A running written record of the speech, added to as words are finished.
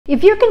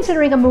If you're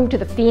considering a move to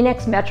the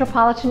Phoenix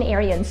metropolitan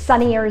area in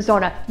sunny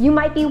Arizona, you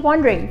might be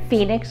wondering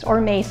Phoenix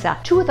or Mesa,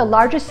 two of the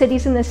largest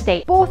cities in the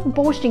state, both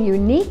boasting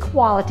unique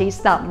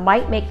qualities that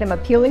might make them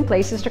appealing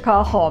places to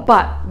call home.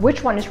 But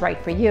which one is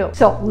right for you?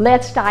 So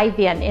let's dive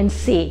in and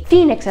see.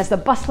 Phoenix, as the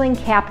bustling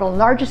capital and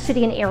largest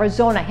city in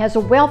Arizona, has a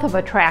wealth of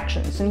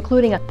attractions,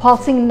 including a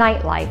pulsing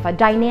nightlife, a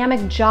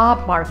dynamic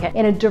job market,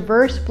 and a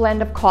diverse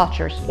blend of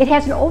cultures. It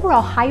has an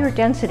overall higher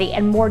density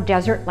and more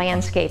desert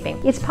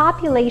landscaping. Its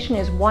population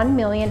is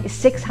 1,651,000.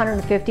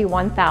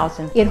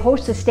 It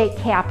hosts the state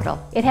capital.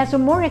 It has a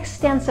more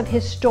extensive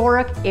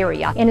historic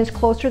area and is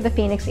closer to the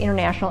Phoenix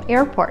International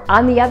Airport.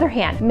 On the other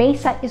hand,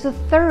 Mesa is the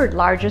third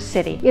largest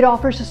city. It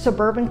offers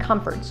suburban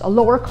comforts, a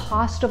lower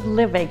cost of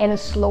living, and a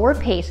slower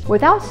pace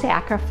without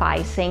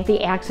sacrificing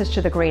the access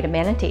to the great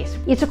amenities.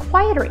 It's a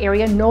quieter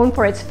area known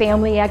for its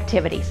family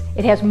activities.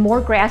 It has more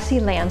grassy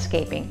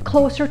landscaping,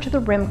 closer to the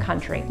rim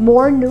country,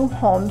 more new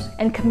homes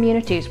and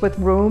communities with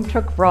room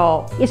to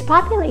grow. Its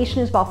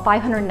population is about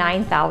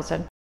 509,000.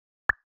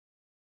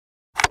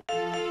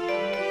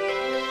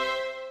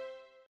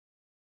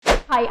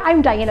 Hi,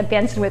 I'm Diana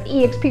Benson with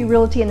eXp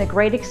Realty and The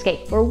Great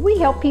Escape, where we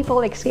help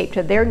people escape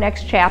to their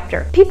next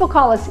chapter. People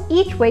call us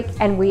each week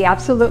and we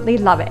absolutely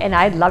love it, and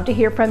I'd love to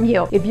hear from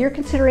you. If you're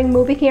considering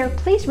moving here,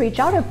 please reach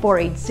out at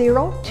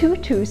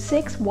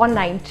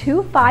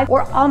 480-226-1925,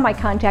 or all my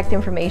contact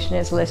information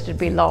is listed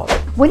below.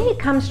 When it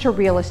comes to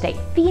real estate,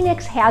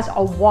 Phoenix has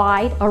a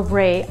wide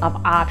array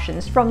of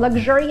options, from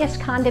luxurious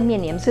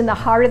condominiums in the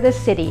heart of the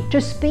city to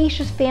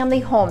spacious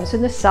family homes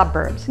in the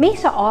suburbs.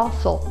 Mesa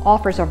also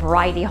offers a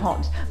variety of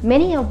homes,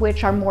 many of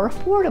which are more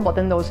affordable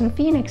than those in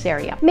Phoenix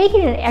area,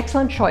 making it an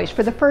excellent choice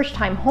for the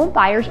first-time home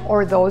buyers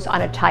or those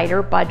on a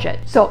tighter budget.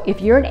 So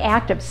if you're an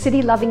active,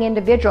 city-loving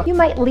individual, you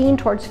might lean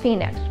towards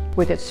Phoenix.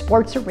 With its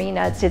sports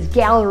arenas, its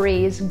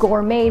galleries,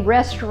 gourmet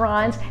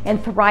restaurants,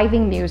 and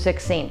thriving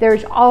music scene.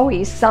 There's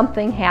always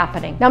something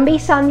happening. Now,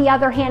 Mesa, on the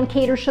other hand,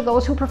 caters to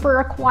those who prefer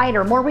a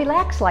quieter, more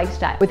relaxed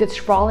lifestyle, with its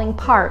sprawling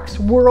parks,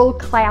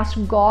 world-class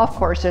golf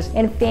courses,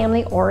 and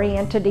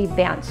family-oriented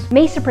events.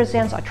 Mesa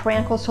presents a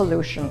tranquil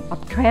solution, a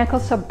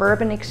tranquil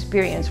suburban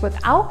experience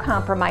without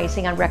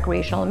compromising on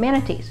recreational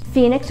amenities.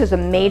 Phoenix is a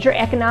major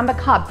economic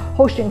hub,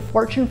 hosting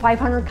Fortune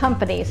 500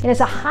 companies, and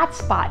is a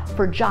hotspot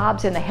for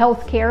jobs in the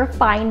healthcare,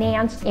 finance,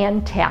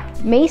 and tech.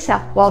 Mesa,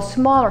 while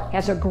smaller,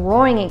 has a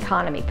growing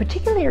economy,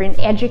 particularly in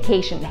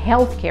education,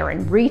 healthcare,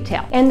 and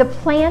retail. And the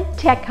planned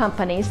tech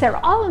companies that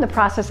are all in the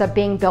process of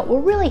being built will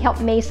really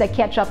help Mesa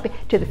catch up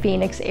to the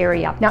Phoenix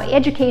area. Now,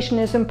 education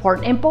is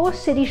important, and both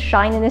cities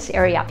shine in this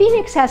area.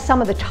 Phoenix has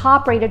some of the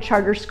top-rated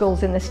charter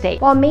schools in the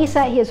state, while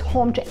Mesa is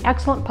home to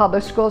excellent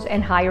public schools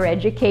and higher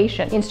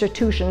education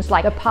institutions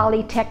like the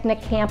Polytechnic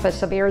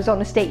campus of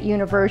Arizona State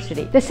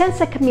University. The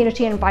sense of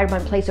community and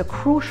environment plays a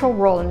crucial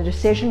role in the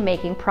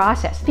decision-making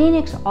process.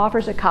 Phoenix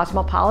offers a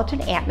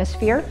cosmopolitan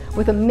atmosphere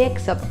with a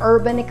mix of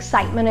urban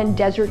excitement and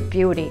desert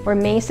beauty, where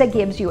Mesa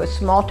gives you a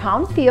small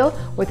town feel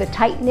with a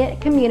tight-knit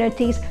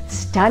communities,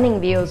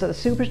 stunning views of the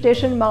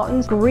Superstition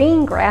Mountains,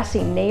 green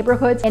grassy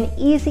neighborhoods, and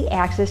easy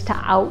access to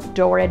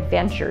outdoor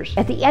adventures.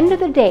 At the end of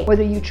the day,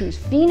 whether you choose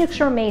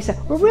Phoenix or Mesa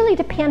will really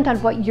depend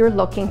on what you're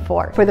looking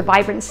for. For the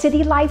vibrant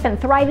city life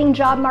and thriving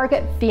job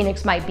market,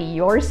 Phoenix might be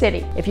your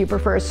city. If you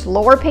prefer a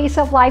slower pace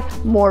of life,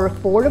 more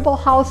affordable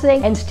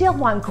housing, and still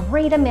want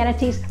great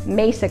amenities,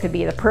 Mesa could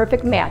be the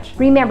perfect match.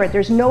 Remember,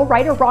 there's no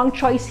right or wrong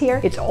choice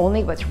here. It's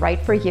only what's right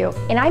for you.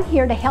 And I'm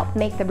here to help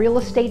make the real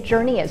estate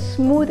journey as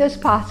smooth as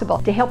possible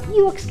to help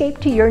you escape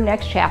to your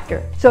next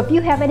chapter. So if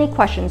you have any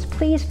questions,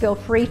 please feel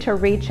free to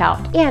reach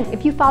out. And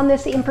if you found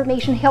this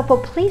information helpful,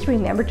 please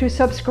remember to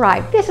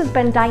subscribe. This has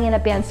been Diana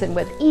Benson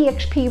with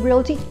eXp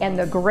Realty and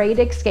The Great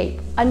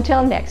Escape.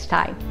 Until next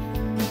time.